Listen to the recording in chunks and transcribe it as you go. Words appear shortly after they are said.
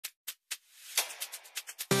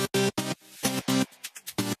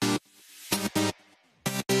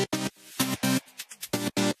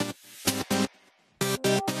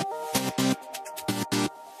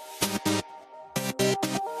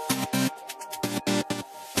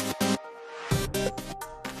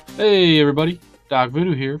Hey everybody, Doc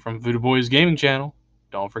Voodoo here from Voodoo Boys Gaming Channel.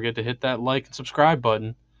 Don't forget to hit that like and subscribe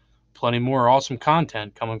button. Plenty more awesome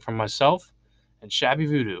content coming from myself and Shabby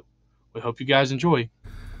Voodoo. We hope you guys enjoy.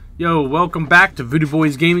 Yo, welcome back to Voodoo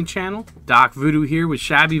Boys Gaming Channel. Doc Voodoo here with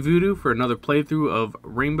Shabby Voodoo for another playthrough of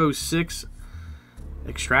Rainbow Six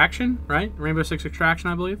Extraction, right? Rainbow Six Extraction,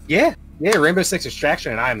 I believe. Yeah, Rainbow Six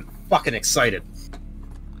Extraction, and I'm fucking excited.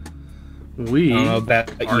 I don't know about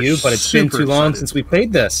you, but it's been too long since we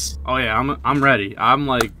played this. Oh yeah, I'm ready.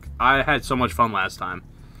 I had so much fun last time.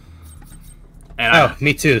 And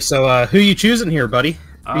me too. So who you choosing here, buddy?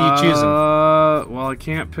 Who you choosing? Well, I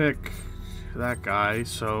can't pick that guy,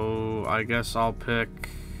 so I guess I'll play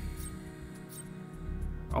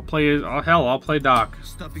Doc.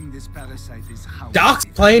 Stopping this parasite is how Doc's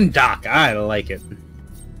playing Doc. I like it.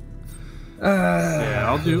 Yeah,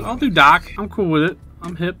 I'll do Doc. I'm cool with it.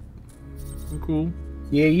 I'm hip. I'm cool.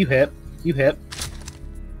 Yeah, you hip. You hip.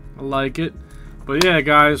 I like it. But yeah,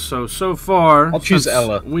 guys, so far, I'll choose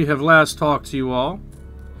Ella. We have last talked to you all.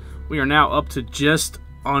 We are now up to just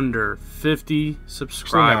under 50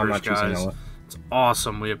 subscribers, guys. It's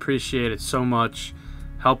awesome. We appreciate it so much.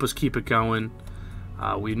 Help us keep it going.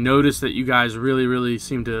 We noticed that you guys really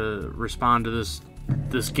seem to respond to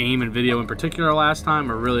this game and video in particular last time.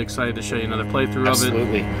 We're really excited to show you another playthrough of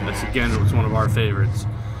it. That's, again, was one of our favorites.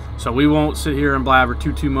 So we won't sit here and blabber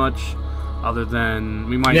too much, other than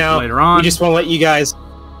we might later on. We just want to let you guys.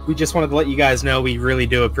 We just wanted to let you guys know we really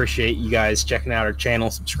do appreciate you guys checking out our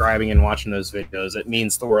channel, subscribing, and watching those videos. It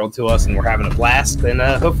means the world to us, and we're having a blast. And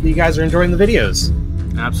hopefully, you guys are enjoying the videos.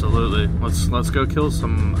 Absolutely. Let's go kill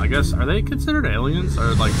some. I guess, are they considered aliens,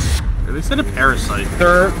 or like they said a parasite?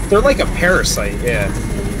 They're like a parasite. Yeah.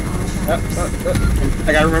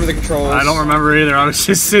 I gotta remember the controls. I don't remember either. I was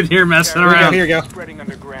just sitting here messing around. Here you go.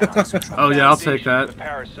 Oh yeah, I'll take that.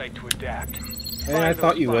 Yeah, I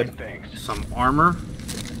thought you would. Some armor.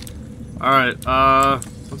 All right,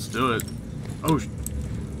 let's do it. Oh,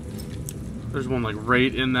 there's one like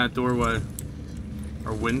right in that doorway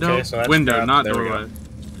or window. Okay, so that's window, not doorway.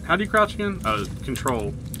 How do you crouch again? Oh,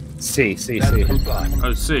 control. C. Oh, C.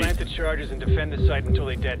 Plant the charges and defend the site until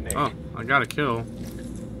they detonate. Oh, I got a kill.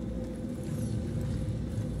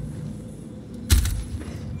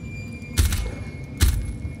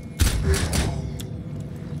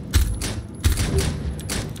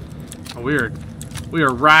 Oh, weird. We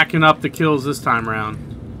are racking up the kills this time around.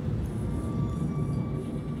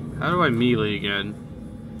 How do I melee again?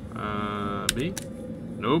 B?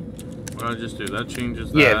 Nope. What did I just do? That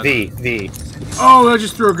changes that. Yeah, V. Oh, I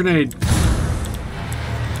just threw a grenade.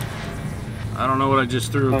 I don't know what I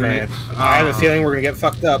just threw. Man. I have a feeling we're gonna get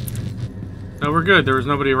fucked up. No, we're good. There was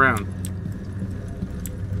nobody around.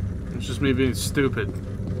 It's just me being stupid.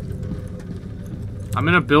 I'm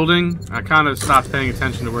in a building. I kind of stopped paying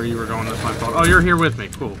attention to where you were going. That's my fault. Oh, you're here with me.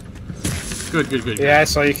 Cool. Good. Yeah, I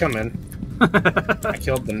saw you come in. I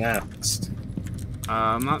killed the nest.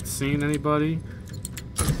 I'm not seeing anybody.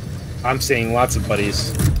 I'm seeing lots of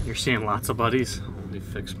buddies. You're seeing lots of buddies? Let me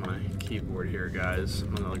fix my keyboard here, guys.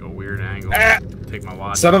 I'm on like a weird angle. Take my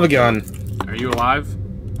watch. Son of a gun. Are you alive?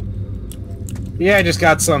 Yeah, I just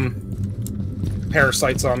got some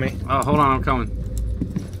parasites on me. Oh, hold on. I'm coming.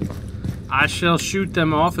 I shall shoot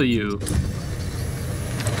them off of you.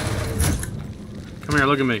 Come here,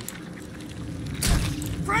 look at me.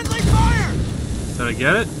 friendly fire. Did I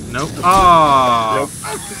get it? Nope. Oh. Nope.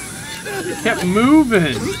 It kept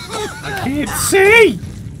moving. I can't see.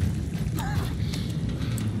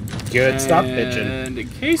 Good. Stop bitching. And in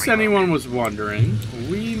case anyone was wondering,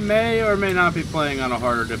 we may or may not be playing on a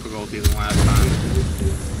harder difficulty than last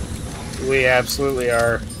time. We absolutely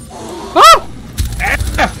are. Oh!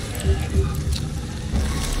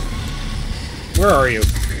 Where are you?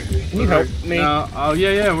 Can you help me? Oh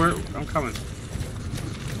yeah, I'm coming.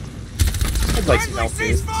 I'd like some help,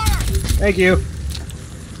 please. Thank you.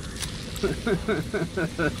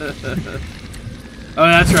 Oh,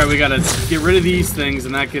 that's right. We gotta get rid of these things,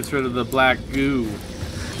 and that gets rid of the black goo.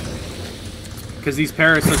 Because these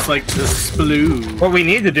parasites like to sploo. What we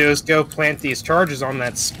need to do is go plant these charges on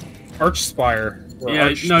that arch spire.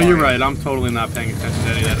 Yeah, no, you're right. I'm totally not paying attention to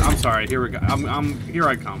any of that. I'm sorry. Here we go. Here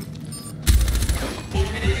I come.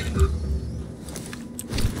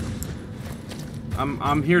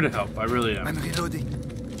 I'm here to help. I really am. I'm reloading.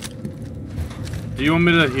 Do you want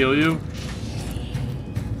me to heal you?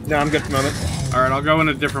 No, I'm good for the moment. Alright, I'll go in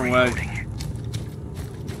a different way.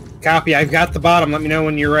 Copy. I've got the bottom. Let me know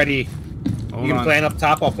when you're ready. Hold you can on. plant up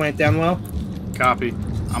top. I'll plant down low. Copy.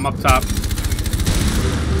 I'm up top.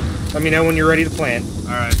 Let me know when you're ready to plant.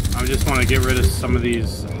 Alright, I just want to get rid of some of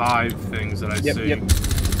these hive things that I see. Yep.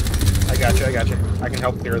 I got you. I can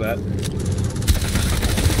help clear that.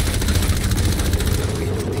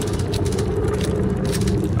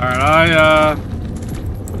 Alright,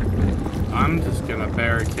 I'm just gonna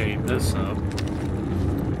barricade this up.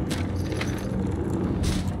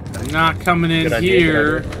 They're not coming in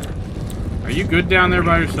here. Are you good down there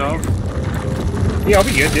by yourself? Yeah, I'll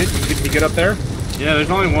be good, dude. You good up there? Yeah, there's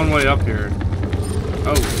only one way up here.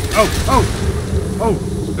 Oh,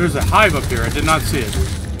 there's a hive up here. I did not see it.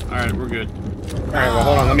 Alright, we're good. Alright, well,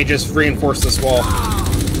 hold on. Let me just reinforce this wall.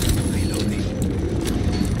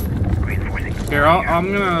 Here,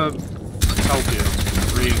 I'm gonna help you.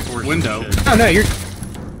 Reinforce window. Oh, no, you're...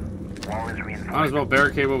 Might as well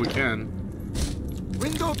barricade what we can.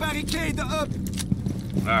 Window barricade up.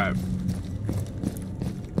 Alright.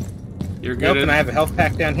 You're good. Nope, and I have a health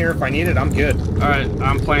pack down here. If I need it, I'm good. Alright,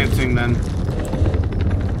 I'm planting then.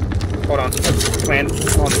 Hold on. Let's plant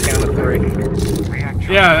on the count of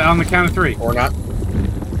 3. Yeah, on the count of 3. Or not.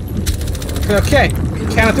 Okay.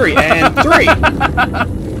 Count of 3. And 3!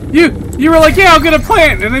 You were like, yeah, I'm gonna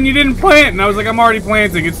plant, and then you didn't plant, and I was like, I'm already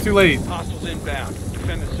planting, it's too late. Hostiles inbound.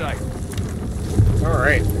 Defend the site.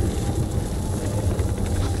 Alright.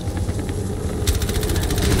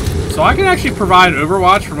 So I can actually provide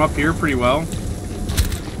Overwatch from up here pretty well.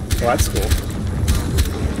 Well, that's cool.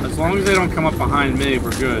 As long as they don't come up behind me,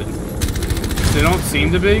 we're good. They don't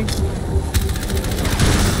seem to be.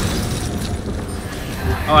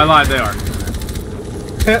 Oh, I lied, they are.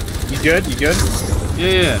 You good? You good?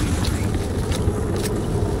 Yeah.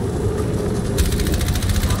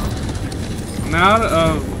 I'm out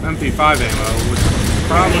of MP5 ammo, which is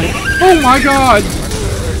probably... Oh my god!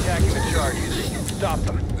 They're attacking the charges. Stop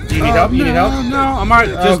them. Do you need help? You need help? No, I'm alright.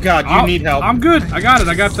 Oh god, you need help. I'm good. I got it.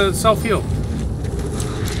 I got the self-heal.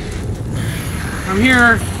 I'm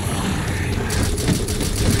here.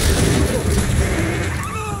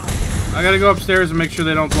 I gotta go upstairs and make sure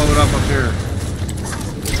they don't blow it up here.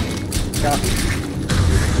 Copy.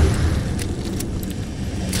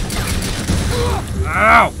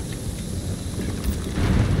 Ow!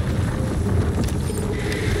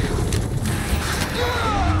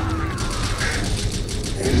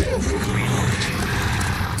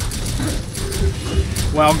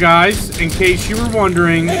 Well, guys, in case you were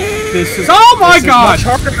wondering, this is... Oh my god!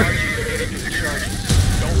 Don't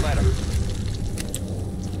let them.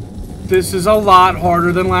 This is a lot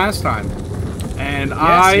harder than last time. And yes,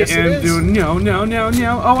 I am doing... No.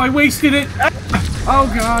 Oh, I wasted it! Oh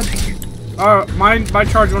god. Oh, my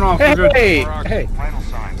charge went off. We're good. Hey!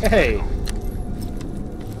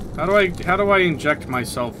 How do I inject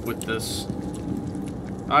myself with this?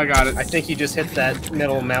 I got it. I think you just hit that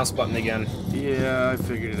middle mouse button again. Yeah, I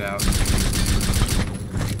figured it out.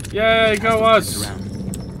 Yay, go us!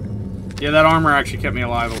 Yeah, that armor actually kept me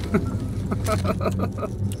alive.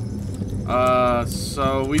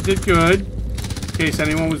 So we did good. In case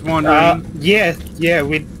anyone was wondering. Yeah,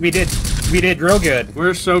 we did real good.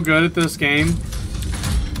 We're so good at this game.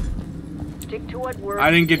 Stick to what works.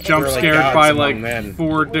 I didn't get jump We're like scared gods by among like men.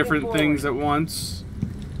 4 different things at once.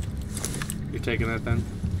 You're taking that then?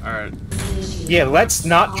 Alright. Yeah, let's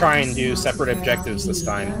not try and do separate objectives this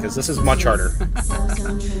time, because this is much harder. I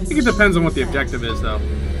think it depends on what the objective is, though.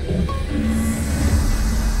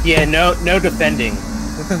 Yeah, no defending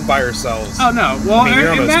by ourselves. Oh, no. Well, I mean, you're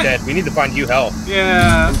almost dead. We need to find you help.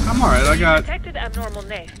 Yeah, I'm alright. I got... Detected abnormal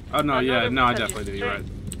nest. Oh, no, yeah. Another No, I mutant definitely do. You're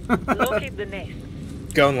strain. right. Locate the nest.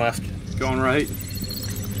 Going left. Going right.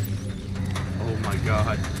 Oh, my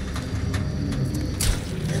God.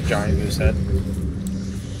 Giant moose head.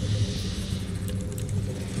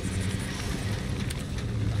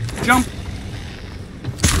 Jump!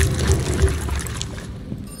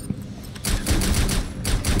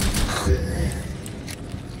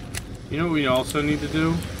 You know what we also need to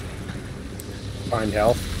do? Find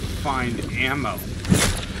health. Find ammo.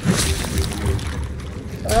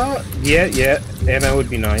 Yeah. Ammo would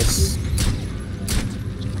be nice.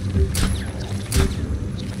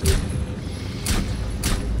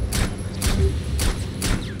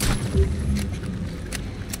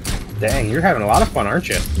 Dang, you're having a lot of fun, aren't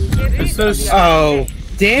you? It's those... Oh,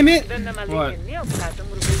 damn it! What?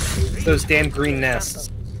 It's those damn green nests.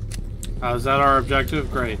 Oh, is that our objective?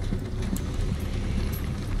 Great.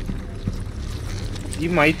 You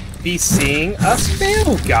might be seeing us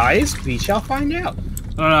fail, guys. We shall find out.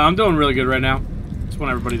 No, I'm doing really good right now. Just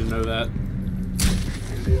want everybody to know that.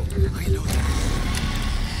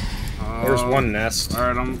 There's one nest.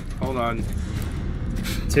 Alright, hold on.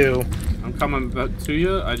 2. I'm coming back to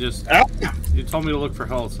you. Ah! You told me to look for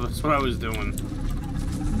health, so that's what I was doing.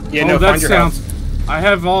 Yeah, Oh, no, that find your sounds... health. I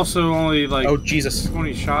have also only, like, Oh, Jesus.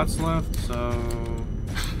 20 shots left, so...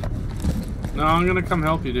 No, I'm gonna come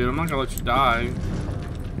help you, dude. I'm not gonna let you die.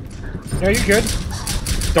 No, you're good.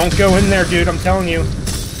 Don't go in there, dude. I'm telling you.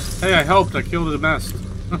 Hey, I helped. I killed the nest.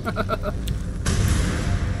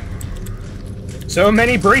 So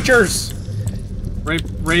many breachers.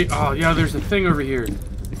 Right. Oh, yeah, there's a thing over here.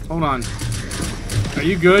 Hold on. Are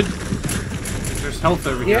you good? There's health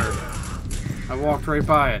over here. I walked right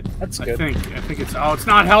by it. That's good. I think it's... Oh, it's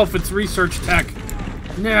not health. It's research tech.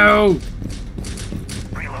 No.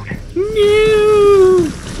 Reload.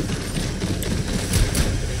 No.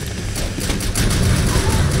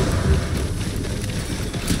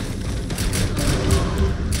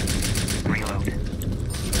 Reload.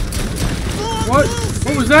 What?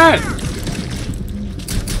 What was that?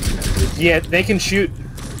 Yeah, they can shoot.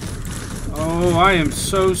 Oh, I am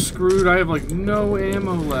so screwed. I have like no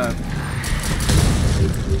ammo left.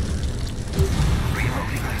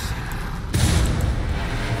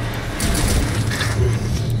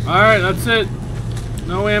 Alright, that's it.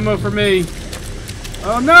 No ammo for me.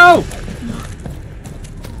 Oh no!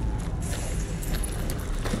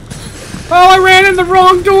 Oh, I ran in the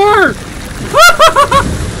wrong door!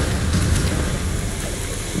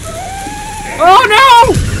 Oh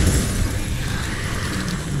no!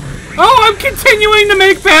 Oh, I'm continuing to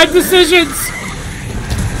make bad decisions!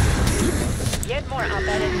 Get more up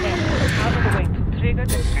at it then. Out of the way. Trigger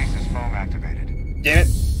the Stasis foam activated. Damn it.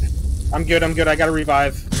 I'm good. I gotta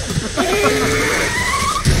revive.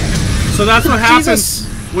 So that's what happens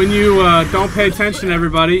Jesus. when you don't pay attention,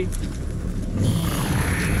 everybody.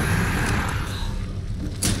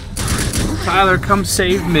 Tyler, come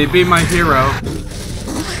save me. Be my hero.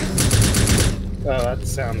 Oh, that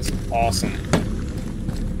sounds awesome.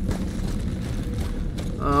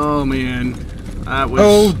 Oh, man. That was...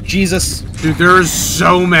 Oh, Jesus. Dude, there's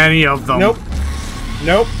so many of them. Nope.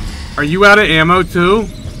 Nope. Are you out of ammo, too?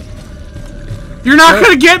 You're not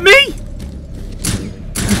gonna get me?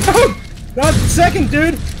 No, not a second,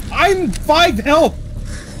 dude. I'm 5 health.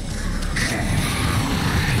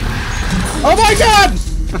 Oh my God!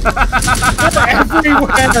 They're everywhere.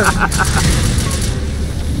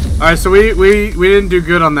 All right, so we didn't do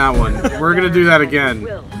good on that one. We're gonna do that again.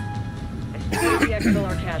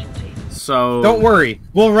 So don't worry,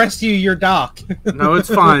 we'll rescue your Doc. No, it's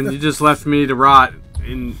fine. You just left me to rot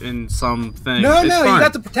in something. No, it's no, fine. you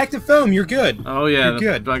got the protective foam. You're good. Oh yeah, you're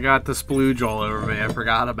good. I got the splooge all over me. I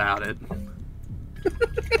forgot about it.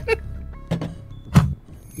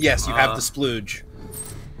 Yes, you have the splooge.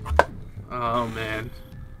 Oh man,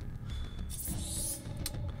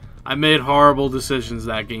 I made horrible decisions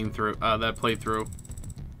that game through that playthrough.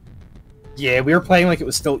 Yeah, we were playing like it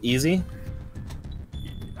was still easy.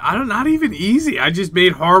 Not even easy. I just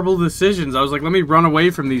made horrible decisions. I was like, let me run away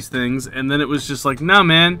from these things, and then it was just like, no,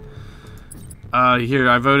 man. Here,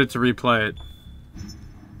 I voted to replay it.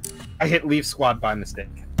 I hit leave squad by mistake.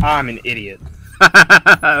 I'm an idiot.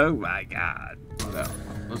 Oh my God. Well,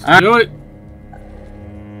 let's do it.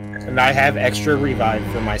 And I have extra revive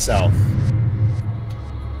for myself.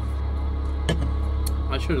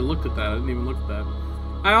 I should have looked at that. I didn't even look at that.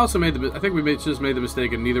 I also made I think we just made the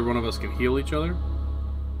mistake and neither one of us can heal each other.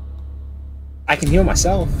 I can heal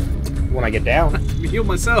myself when I get down. Heal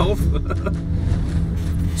myself.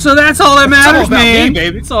 So that's all that matters, man. Me,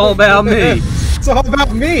 baby. It's all about me. It's all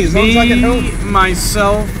about me. As long as I can help.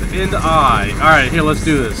 Myself, and I. All right, here, let's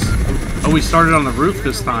do this. Oh, we started on the roof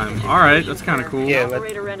this time. All right, that's kind of cool. Yeah,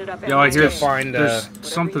 yo, I hear find there's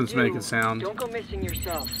something's making sound. Don't go missing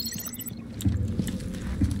yourself.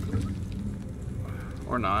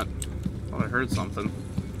 Or not. Thought I heard something.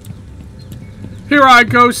 Here I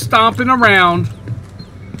go stomping around.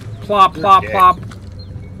 Plop, plop, plop.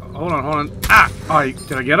 Hold on, hold on. Ah! Alright,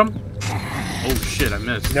 did I get him? Oh shit, I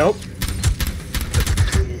missed. Nope.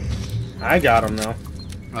 I got him though.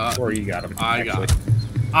 Or you got him. I got him.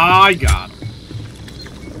 I got him.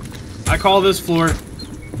 I call this floor.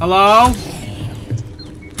 Hello?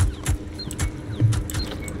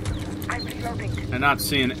 I'm not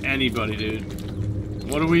seeing anybody,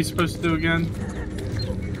 dude. What are we supposed to do again?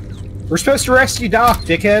 We're supposed to rescue Doc,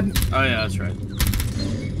 dickhead. Oh yeah, that's right.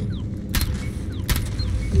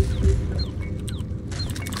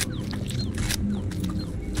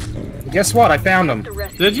 Guess what? I found him.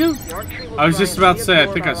 Did you? I was just about to say, I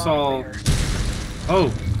think I saw...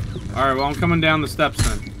 Oh. Alright, well I'm coming down the steps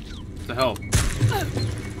then. To help.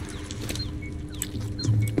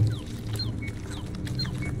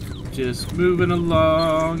 Just moving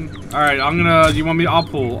along. Alright, I'm gonna... You want me... I'll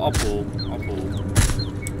pull. I'll pull. I'll pull.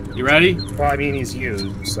 You ready? Well, I mean, he's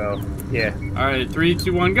used, so... Yeah. Alright, 3,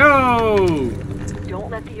 2, 1, go!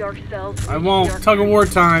 Don't let the Ark cells... I won't. Tug of war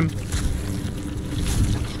time.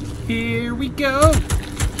 Here we go.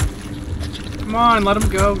 Come on, let them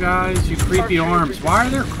go, guys. You creepy arms. Why are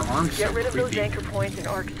their arms so Get rid of those creepy? anchor points and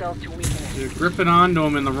arc cells to weaken it. You're gripping onto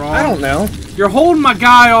him in the wrong... I don't know. You're holding my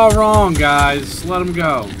guy all wrong, guys. Let him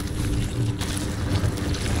go.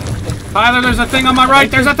 Tyler, there's a thing on my right.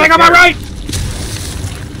 There's a thing on my right!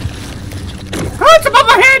 Oh, it's above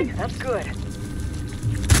my head! That's good.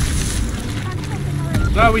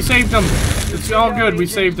 No, we saved him. It's all good. We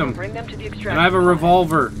saved him. Bring them to the extraction And I have a pod.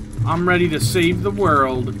 revolver. I'm ready to save the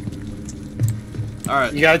world.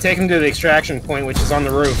 Alright. You gotta take him to the extraction point, which is on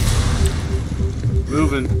the roof.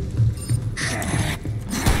 Moving.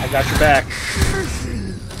 I got your back.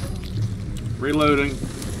 Reloading.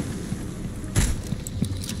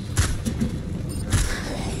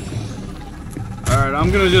 Alright, I'm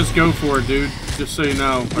gonna just go for it, dude. Just so you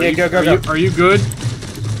know. Yeah, you, go. Are you good?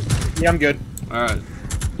 Yeah, I'm good. Alright.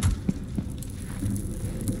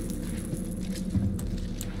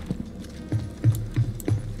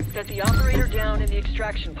 Set the operator down in the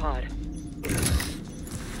extraction pod.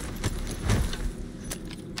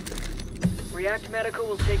 React Medical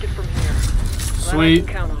will take it from here. Sweet. I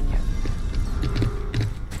can count on you.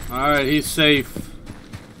 Alright, he's safe.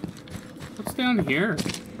 What's down here?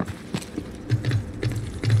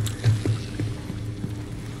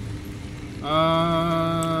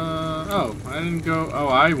 Oh, I didn't go... Oh,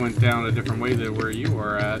 I went down a different way than where you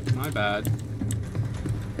are at. My bad.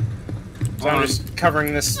 So I'm just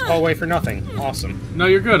covering this hallway for nothing. Awesome. No,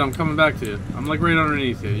 you're good. I'm coming back to you. I'm like right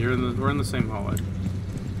underneath you. We're in the same hallway.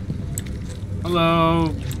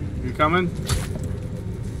 Hello. You coming?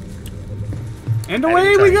 And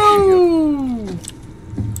away we go!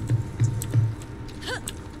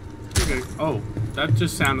 Okay. Oh, that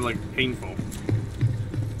just sounded like painful.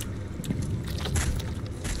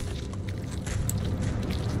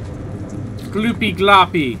 Gloopy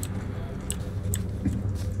gloppy.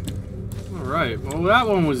 Alright, well that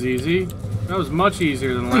one was easy. That was much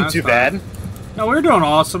easier than last Too time. bad. No, we're doing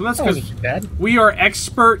awesome. That's because Too bad. we are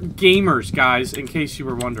expert gamers, guys, in case you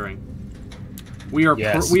were wondering. We are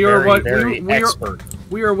Yes, we are what very we expert.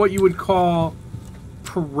 we are what you would call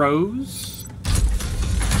pros.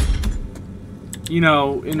 You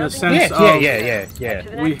know, in the sense of Yeah.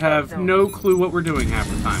 we have no clue what we're doing half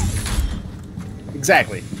the time,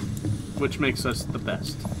 Exactly. which makes us the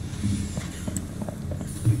best.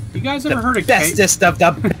 You guys ever heard of bestest of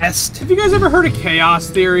the best? Have you guys ever heard of chaos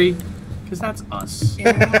theory? Because that's us.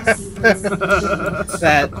 That's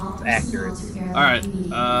accurate. Alright,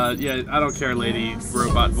 yeah, I don't care, lady,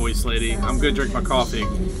 robot voice lady. I'm gonna drink my coffee.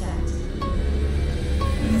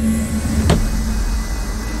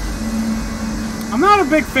 I'm not a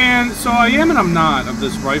big fan, so I am and I'm not, of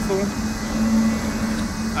this rifle.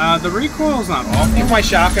 The recoil's not I awful. think my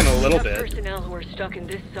shotgun a little We have bit. personnel who are stuck in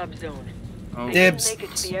this subzone. Oh, They Dibs. didn't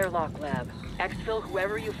make it to the airlock lab. Exfil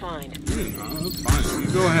whoever you find. oh, that's fine. You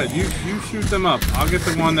go ahead. You shoot them up. I'll get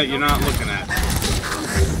the one that you're not looking at.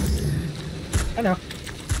 I know.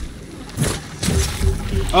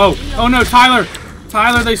 Oh no, Tyler!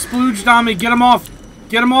 Tyler, they splooged on me. Get him off!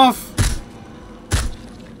 Get him off!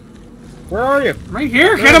 Where are you? Right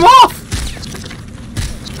here! Get him off!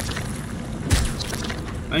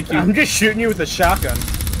 Thank you. I'm just shooting you with a shotgun.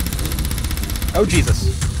 Oh,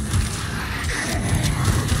 Jesus.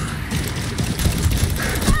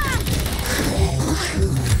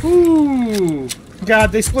 Ooh!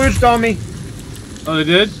 God, they splooged on me. Oh, they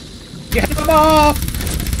did? Get them off!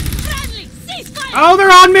 Oh,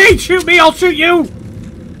 they're on me! Shoot me! I'll shoot you!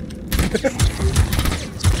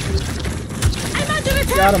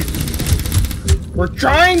 Got him. We're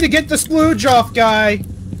trying to get the splooge off, guy.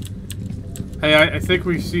 Hey, I think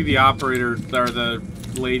we see the operator, or the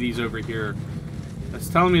ladies over here. That's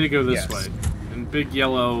telling me to go this way. And big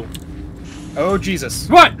yellow... Oh, Jesus.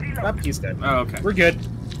 What? Oh, he's dead. Oh, okay. We're good.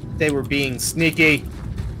 They were being sneaky.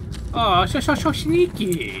 Oh, so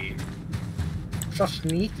sneaky. So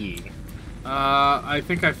sneaky. I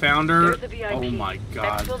think I found her. There's the VIP. Oh my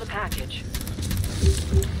god. Exfil the package.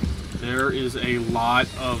 There is a lot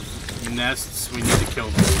of nests. We need to kill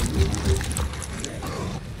them.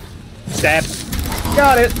 Stab.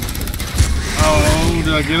 Got it. Oh,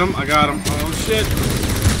 did I get him? I got him. Oh shit.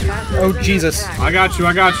 Oh, Jesus. I got you.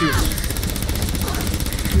 I got you.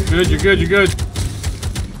 Good. You're good. You're good.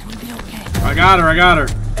 I got her. I got her.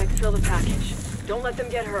 Exfil the package. Don't let them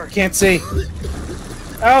get hurt. Can't see.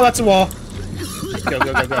 Oh, that's a wall. Go,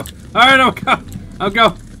 go, go, go. All right, I'll go. I'll go.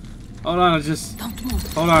 Hold on.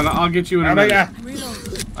 Hold on. I'll get you in a Oh my minute.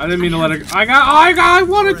 God. I didn't mean to let it. I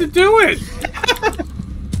wanted to do it.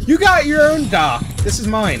 You got your own dock. This is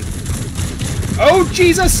mine. Oh,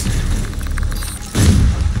 Jesus.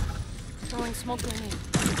 Throwing smoke grenade.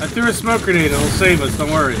 I threw a smoke grenade. It'll save us.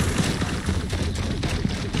 Don't worry.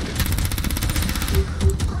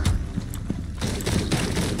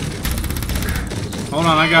 Hold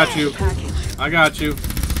on, I got you. I got you.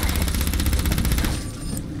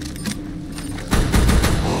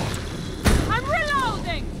 I'm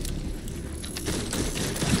reloading.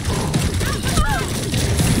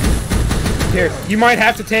 Here, you might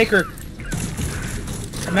have to take her.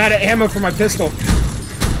 I'm out of ammo for my pistol.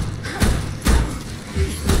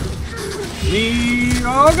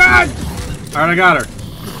 Oh god! Alright, I got her.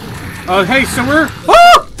 Oh, hey, so we're.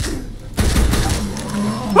 Oh!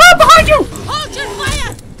 Oh, behind you! Hold your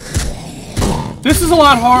fire. This is a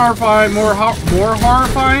lot horrifying, more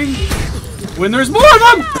horrifying when there's more of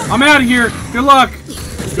them! I'm out of here. Good luck.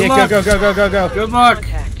 Good luck. Go. Good luck.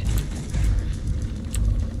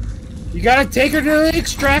 You gotta take her to the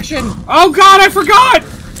extraction. Oh god, I forgot!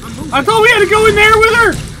 I thought we had to go in there with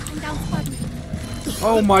her!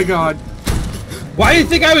 Oh my god. Why do you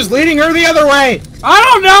think I was leading her the other way? I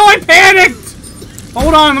don't know, I panicked!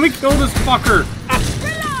 Hold on, let me kill this fucker.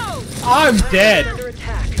 I'm dead. Under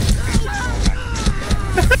attack.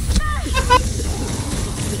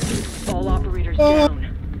 All operators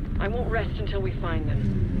down. I won't rest until we find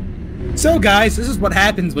them. So guys, this is what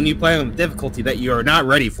happens when you play on a difficulty that you are not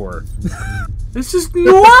ready for. This is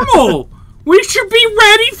normal! We should be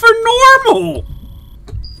ready for normal!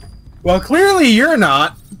 Well, clearly you're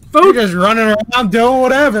not. You're just running around doing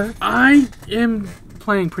whatever. I am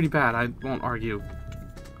playing pretty bad, I won't argue.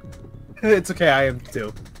 It's okay, I am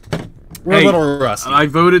too. We're Hey, a little rusty. I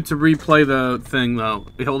voted to replay the thing, though.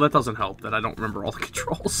 Well, that doesn't help, that I don't remember all the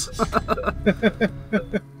controls.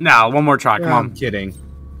 Now, one more try, come on. I'm kidding.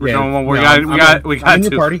 We got I'm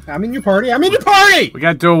in your party. I'm in your party. I'm in your party. We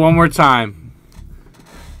got to do it one more time.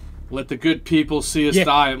 Let the good people see us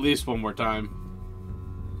die at least one more time.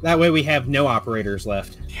 That way we have no operators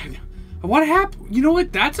left. Yeah, what happened? You know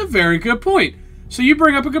what? That's a very good point. So you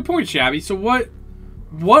bring up a good point, Shabby. So what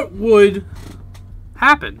would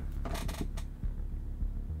happen?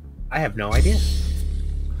 I have no idea.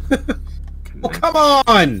 Well, come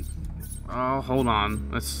on! Oh, hold on.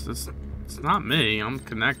 It's not me. I'm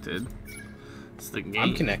connected. It's the game.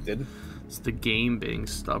 I'm connected. It's the game being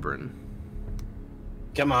stubborn.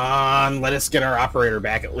 Come on, let us get our operator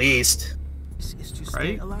back at least. Is to Right?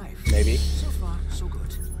 stay alive. Maybe. So far, so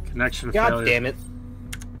good. Connection God failure. damn it.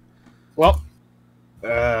 Well,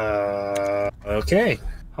 okay.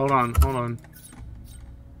 Hold on.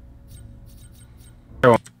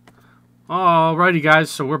 Alrighty, guys.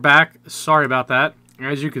 So we're back. Sorry about that.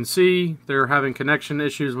 As you can see, they're having connection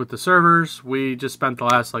issues with the servers. We just spent the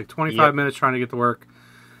last like 25 minutes trying to get to work.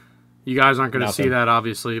 You guys aren't going to see that,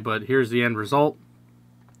 obviously, but here's the end result.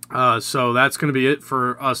 So that's going to be it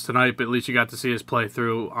for us tonight, but at least you got to see us play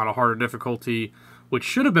through on a harder difficulty, which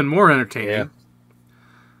should have been more entertaining.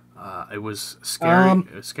 It was scary.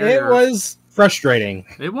 It was frustrating.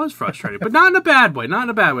 It was frustrating, but not in a bad way. Not in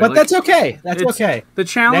a bad way. But like, that's okay. That's okay. The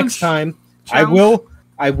challenge. Next time, I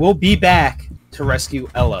will be back to rescue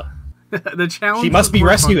Ella. The challenge. She must be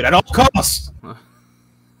rescued at all costs.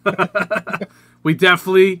 We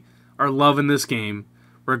definitely are loving this game,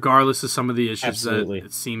 regardless of some of the issues Absolutely. that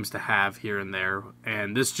it seems to have here and there.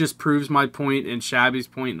 And this just proves my point and Shabby's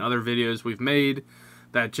point in other videos we've made,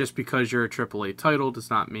 that just because you're a AAA title does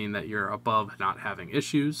not mean that you're above not having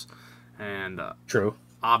issues. And True.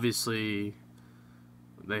 obviously,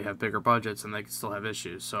 they have bigger budgets and they can still have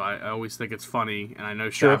issues. So I always think it's funny, and I know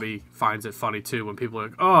Shabby finds it funny too when people are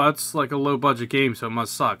like, oh, it's like a low-budget game, so it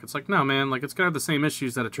must suck. It's like, no, man, like it's going to have the same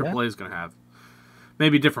issues that a AAA is going to have.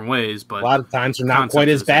 Maybe different ways, but A lot of times they're not quite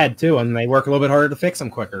as bad, too, and they work a little bit harder to fix them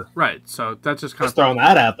quicker. right. So that's just kind Just of throwing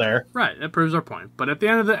that out there. right. That proves our point. But at the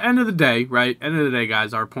end of the day, right? End of the day,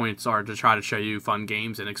 guys, our points are to try to show you fun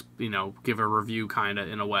games and give a review kind of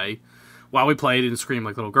in a way while we play it and scream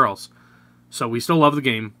like little girls. So we still love the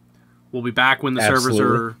game. We'll be back when the servers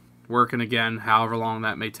are working again, however long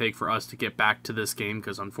that may take for us to get back to this game,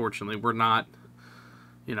 because unfortunately we're not,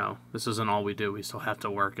 this isn't all we do. We still have to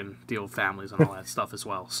work and deal with families and all that stuff as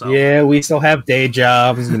well. So Yeah, we still have day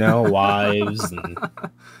jobs, wives. And...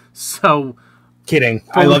 So, Kidding.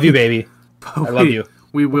 I love you, baby. I love you.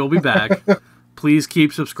 We will be back. Please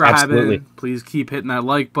keep subscribing. Absolutely. Please keep hitting that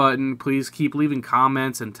like button. Please keep leaving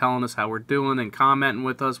comments and telling us how we're doing and commenting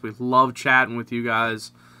with us. We love chatting with you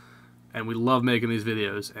guys. And we love making these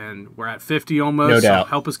videos. And we're at 50 almost. No doubt. So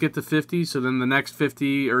help us get to 50. So then the next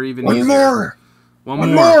 50 or even One easier. more.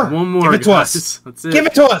 One more. Give it to guys. us. That's it. Give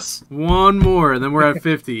it to us. One more. And then we're at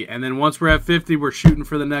 50. And then once we're at 50, we're shooting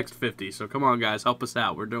for the next 50. So come on, guys. Help us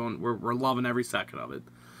out. We're loving every second of it.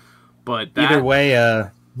 But Either way,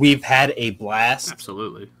 we've had a blast.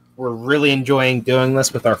 Absolutely. We're really enjoying doing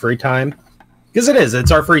this with our free time. Because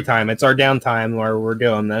it's our free time. It's our downtime where we're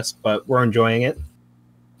doing this, but we're enjoying it.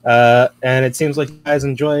 And it seems like you guys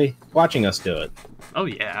enjoy watching us do it. Oh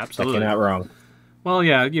yeah, absolutely. Checking out wrong. Well,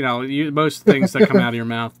 yeah, most things that come out of your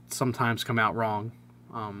mouth sometimes come out wrong.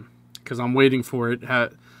 Because I'm waiting for it.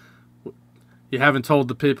 You haven't told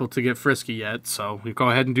the people to get frisky yet, so we go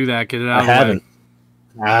ahead and do that. Get it out of the way.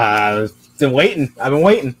 I haven't. I've been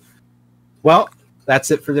waiting. Well,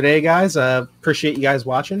 that's it for today, guys. Appreciate you guys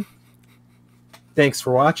watching. Thanks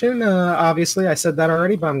for watching. Obviously, I said that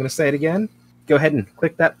already, but I'm going to say it again. Go ahead and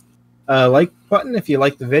click that like button if you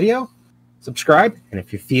like the video. Subscribe, and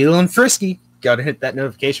if you're feeling frisky, go to hit that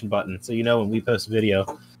notification button so you know when we post a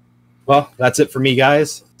video. Well, that's it for me,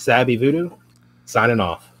 guys. Shabby Voodoo, signing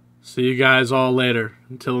off. See you guys all later.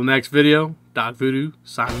 Until the next video, Doc Voodoo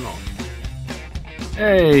signing off.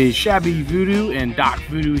 Hey, Shabby Voodoo and Doc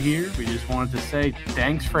Voodoo here. We just wanted to say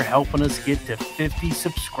thanks for helping us get to 50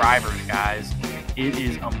 subscribers, guys. It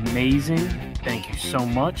is amazing. Thank you so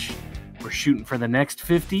much. We're shooting for the next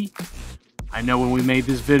 50. I know when we made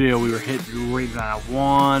this video, we were waiting on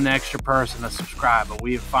one extra person to subscribe, but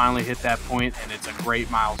we have finally hit that point, and it's a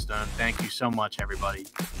great milestone. Thank you so much, everybody.